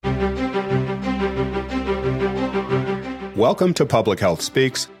Welcome to Public Health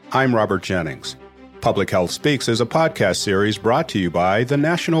Speaks. I'm Robert Jennings. Public Health Speaks is a podcast series brought to you by the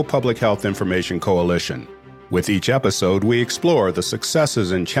National Public Health Information Coalition. With each episode, we explore the successes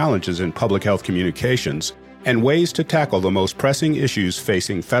and challenges in public health communications and ways to tackle the most pressing issues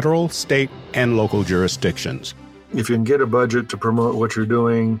facing federal, state, and local jurisdictions. If you can get a budget to promote what you're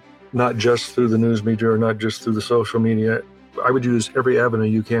doing, not just through the news media or not just through the social media, I would use every avenue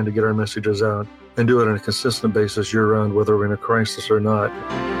you can to get our messages out and do it on a consistent basis year-round, whether we're in a crisis or not.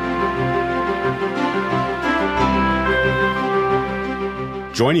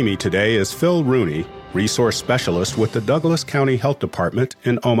 Joining me today is Phil Rooney, Resource Specialist with the Douglas County Health Department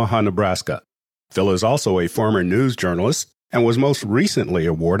in Omaha, Nebraska. Phil is also a former news journalist and was most recently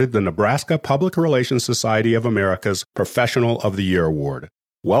awarded the Nebraska Public Relations Society of America's Professional of the Year Award.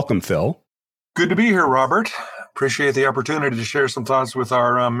 Welcome, Phil. Good to be here, Robert. Appreciate the opportunity to share some thoughts with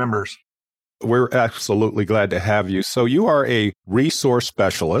our members. We're absolutely glad to have you. So you are a resource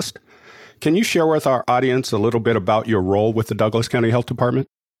specialist. Can you share with our audience a little bit about your role with the Douglas County Health Department?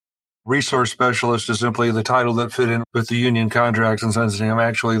 Resource specialist is simply the title that fit in with the union contracts, and since I'm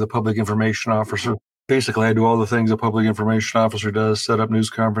actually the public information officer. Basically, I do all the things a public information officer does: set up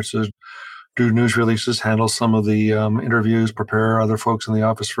news conferences, do news releases, handle some of the interviews, prepare other folks in the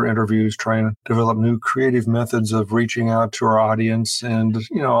office for interviews, try and develop new creative methods of reaching out to our audience, and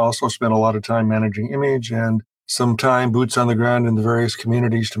also spend a lot of time managing image and some time boots on the ground in the various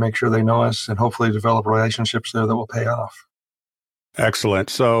communities to make sure they know us and hopefully develop relationships there that will pay off. Excellent.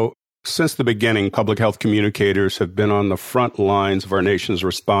 So since the beginning, public health communicators have been on the front lines of our nation's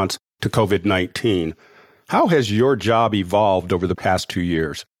response to COVID-19. How has your job evolved over the past 2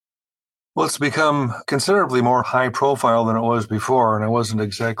 years? Well, it's become considerably more high profile than it was before, and I wasn't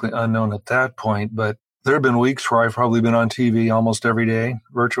exactly unknown at that point, but there have been weeks where I've probably been on TV almost every day,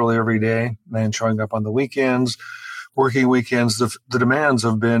 virtually every day, and showing up on the weekends, working weekends. The demands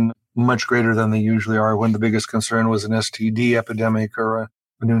have been much greater than they usually are, when the biggest concern was an STD epidemic or a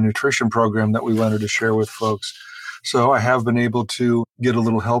new nutrition program that we wanted to share with folks. So I have been able to get a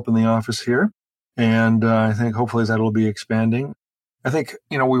little help in the office here, and I think hopefully that will be expanding. I think,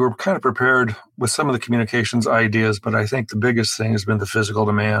 we were kind of prepared with some of the communications ideas, but I think the biggest thing has been the physical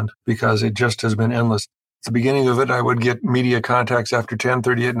demand, because it just has been endless. At the beginning of it, I would get media contacts after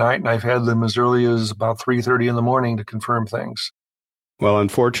 10:30 at night, and I've had them as early as about 3:30 in the morning to confirm things. Well,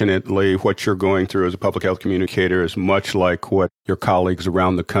 unfortunately, what you're going through as a public health communicator is much like what your colleagues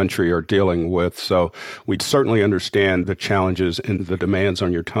around the country are dealing with. So we certainly understand the challenges and the demands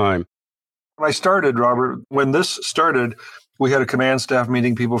on your time. When I started, Robert, when this started, we had a command staff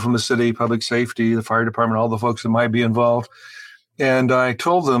meeting, people from the city, public safety, the fire department, all the folks that might be involved. And I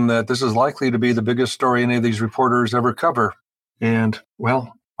told them that this is likely to be the biggest story any of these reporters ever cover. And,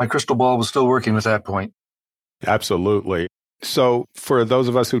 well, my crystal ball was still working at that point. Absolutely. So for those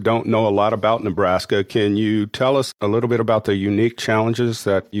of us who don't know a lot about Nebraska, can you tell us a little bit about the unique challenges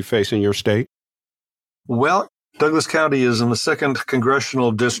that you face in your state? Well, Douglas County is in the 2nd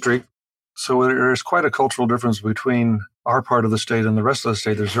congressional district, so there's quite a cultural difference between our part of the state and the rest of the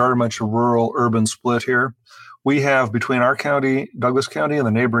state. There's very much a rural-urban split here. We have, between our county, Douglas County, and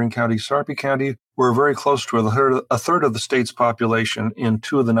the neighboring county, Sarpy County, we're very close to a third of the state's population in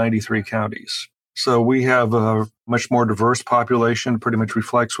 2 of the 93 counties. So we have a much more diverse population, pretty much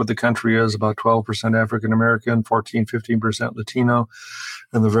reflects what the country is, about 12% African-American, 15% Latino,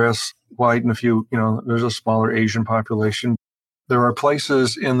 and the rest white, and a few, there's a smaller Asian population. There are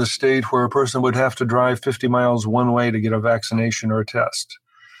places in the state where a person would have to drive 50 miles one way to get a vaccination or a test.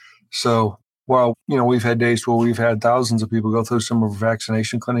 So while, we've had days where we've had thousands of people go through some of our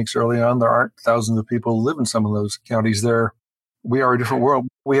vaccination clinics early on, there aren't thousands of people who live in some of those counties there. We are a different world.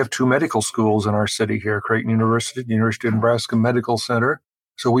 We have 2 medical schools in our city here, Creighton University, the University of Nebraska Medical Center.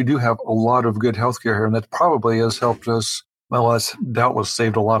 So we do have a lot of good healthcare here, and that probably has helped us. Well, that's doubtless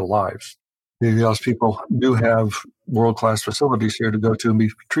saved a lot of lives, because people do have world-class facilities here to go to and be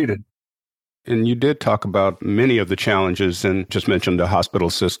treated. And you did talk about many of the challenges and just mentioned the hospital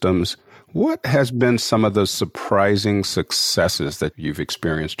systems. What has been some of the surprising successes that you've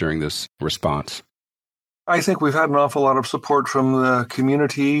experienced during this response? I think we've had an awful lot of support from the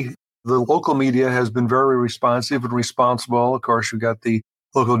community. The local media has been very responsive and responsible. Of course, you've got the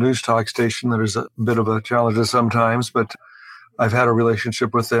local news talk station that is a bit of a challenge sometimes, but I've had a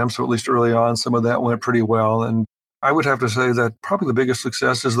relationship with them. So at least early on, some of that went pretty well. And I would have to say that probably the biggest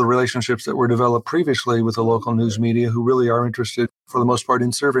success is the relationships that were developed previously with the local news media, who really are interested, for the most part,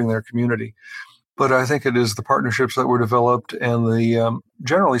 in serving their community. But I think it is the partnerships that were developed and the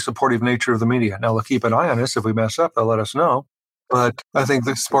generally supportive nature of the media. Now, they'll keep an eye on us. If we mess up, they'll let us know. But I think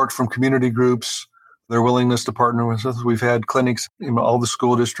the support from community groups, their willingness to partner with us. We've had clinics in all the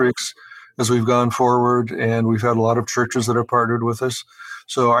school districts as we've gone forward, and we've had a lot of churches that have partnered with us.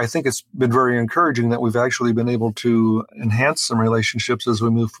 So I think it's been very encouraging that we've actually been able to enhance some relationships as we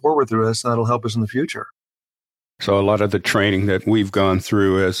move forward through this, and that'll help us in the future. So a lot of the training that we've gone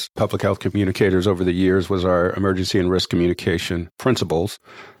through as public health communicators over the years was our emergency and risk communication principles.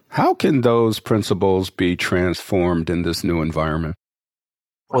 How can those principles be transformed in this new environment?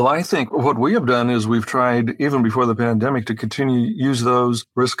 Well, I think what we have done is we've tried, even before the pandemic, to continue to use those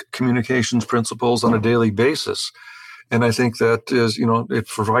risk communications principles on a daily basis. And I think that is, it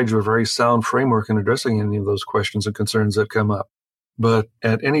provides you a very sound framework in addressing any of those questions and concerns that come up. But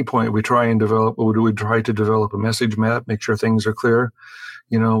at any point, we try to develop a message map, make sure things are clear.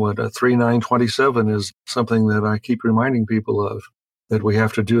 What a 3927 is something that I keep reminding people of, that we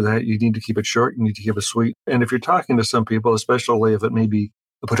have to do that. You need to keep it short. You need to keep it sweet. And if you're talking to some people, especially if it may be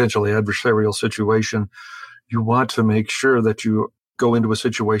a potentially adversarial situation, you want to make sure that you go into a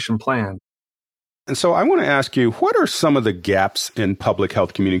situation planned. And so I want to ask you, what are some of the gaps in public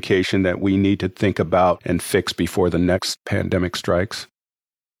health communication that we need to think about and fix before the next pandemic strikes?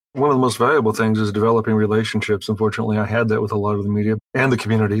 One of the most valuable things is developing relationships. Unfortunately, I had that with a lot of the media and the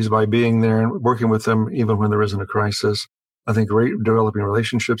communities by being there and working with them even when there isn't a crisis. I think developing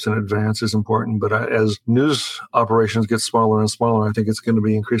relationships in advance is important, but as news operations get smaller and smaller, I think it's going to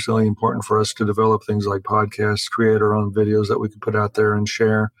be increasingly important for us to develop things like podcasts, create our own videos that we can put out there and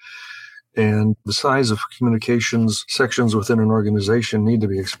share. And the size of communications sections within an organization need to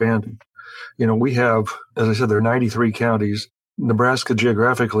be expanded. We have, as I said, there are 93 counties. Nebraska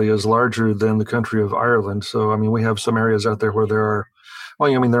geographically is larger than the country of Ireland. So, we have some areas out there where there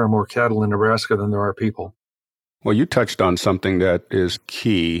are more cattle in Nebraska than there are people. Well, you touched on something that is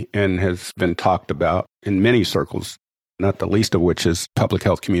key and has been talked about in many circles, not the least of which is public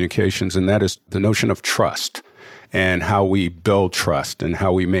health communications, and that is the notion of trust and how we build trust and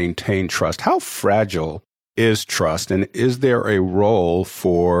how we maintain trust. How fragile is trust, and is there a role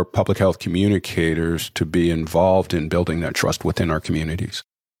for public health communicators to be involved in building that trust within our communities?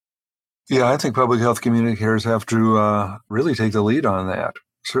 Yeah, I think public health communicators have to really take the lead on that.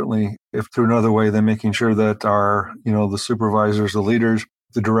 Certainly, if through another way, then making sure that our, the supervisors, the leaders,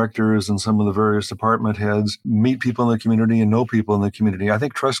 the directors, and some of the various department heads meet people in the community and know people in the community. I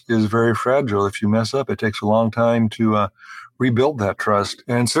think trust is very fragile. If you mess up, it takes a long time to rebuild that trust.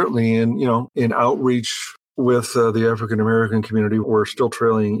 And certainly in outreach with the African American community, we're still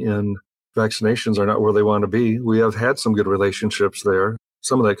trailing in vaccinations are not where they want to be. We have had some good relationships there.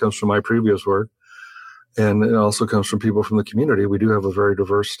 Some of that comes from my previous work. And it also comes from people from the community. We do have a very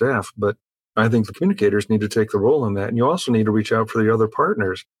diverse staff, but I think the communicators need to take the role in that. And you also need to reach out for the other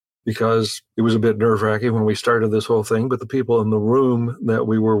partners, because it was a bit nerve-wracking when we started this whole thing, but the people in the room that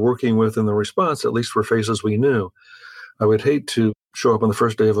we were working with in the response, at least were faces we knew. I would hate to show up on the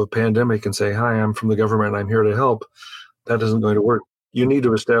first day of a pandemic and say, "Hi, I'm from the government. I'm here to help." That isn't going to work. You need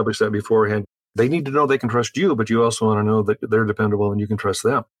to establish that beforehand. They need to know they can trust you, but you also want to know that they're dependable and you can trust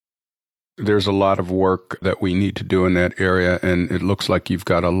them. There's a lot of work that we need to do in that area, and it looks like you've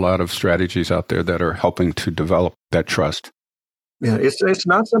got a lot of strategies out there that are helping to develop that trust. Yeah, it's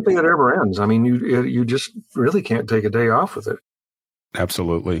not something that ever ends. You just really can't take a day off with it.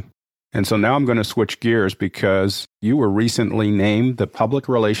 Absolutely. And so now I'm going to switch gears, because you were recently named the Public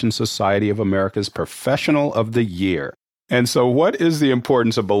Relations Society of America's Professional of the Year. And so what is the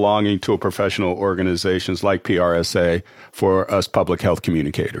importance of belonging to a professional organizations like PRSA for us public health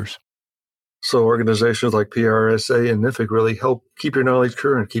communicators? So organizations like PRSA and NIFIC really help keep your knowledge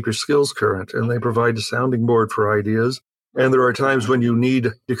current, keep your skills current, and they provide a sounding board for ideas. And there are times when you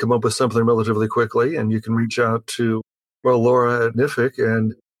need to come up with something relatively quickly, and you can reach out to, Laura at NIFIC,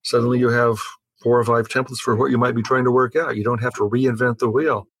 and suddenly you have 4 or 5 templates for what you might be trying to work out. You don't have to reinvent the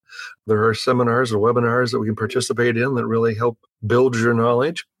wheel. There are seminars or webinars that we can participate in that really help build your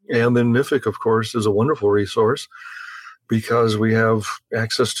knowledge. And then NIFIC, of course, is a wonderful resource because we have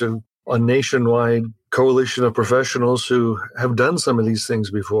access to a nationwide coalition of professionals who have done some of these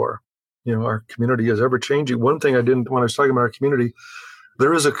things before. Our community is ever changing. One thing when I was talking about our community,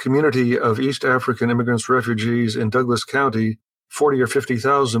 there is a community of East African immigrants, refugees in Douglas County, 40 or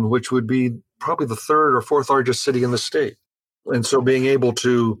 50,000, which would be probably the 3rd or 4th largest city in the state. And so being able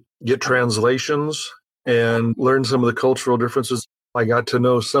to get translations and learn some of the cultural differences, I got to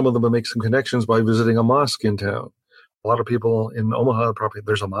know some of them and make some connections by visiting a mosque in town. A lot of people in Omaha, probably,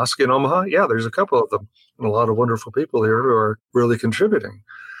 there's a mosque in Omaha? Yeah, there's a couple of them. And a lot of wonderful people here who are really contributing.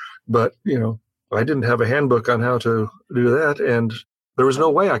 But, I didn't have a handbook on how to do that, and there was no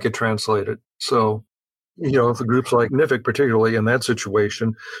way I could translate it. So, The groups like NIFIC, particularly in that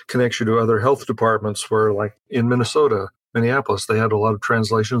situation, connects you to other health departments where, like in Minnesota, Minneapolis, they had a lot of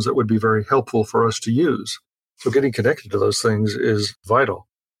translations that would be very helpful for us to use. So getting connected to those things is vital.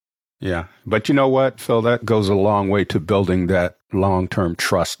 Yeah. But you know what, Phil, that goes a long way to building that long-term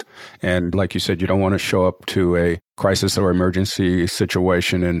trust. And like you said, you don't want to show up to a crisis or emergency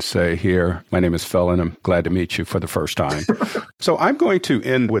situation and say, here, my name is Phil, and I'm glad to meet you for the first time. So I'm going to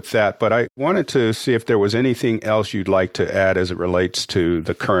end with that, but I wanted to see if there was anything else you'd like to add as it relates to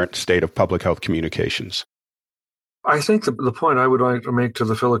the current state of public health communications. I think the point I would like to make to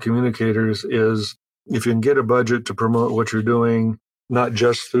the fellow communicators is if you can get a budget to promote what you're doing, not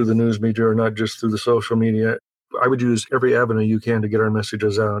just through the news media or not just through the social media, I would use every avenue you can to get our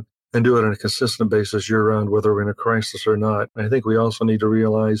messages out and do it on a consistent basis year-round, whether we're in a crisis or not. I think we also need to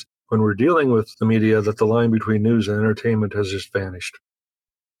realize when we're dealing with the media that the line between news and entertainment has just vanished.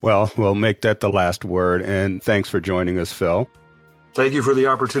 Well, we'll make that the last word, and thanks for joining us, Phil. Thank you for the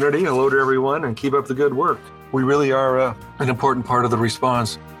opportunity. Hello to everyone, and keep up the good work. We really are an important part of the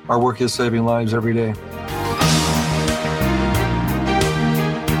response. Our work is saving lives every day.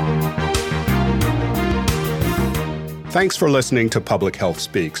 Thanks for listening to Public Health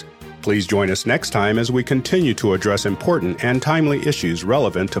Speaks. Please join us next time as we continue to address important and timely issues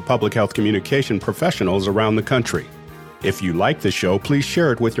relevant to public health communication professionals around the country. If you like the show, please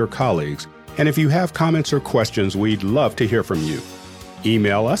share it with your colleagues. And if you have comments or questions, we'd love to hear from you.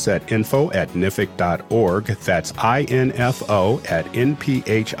 Email us at info@nific.org. That's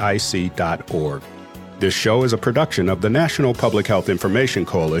info@nphic.org. This show is a production of the National Public Health Information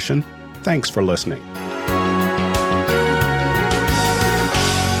Coalition. Thanks for listening.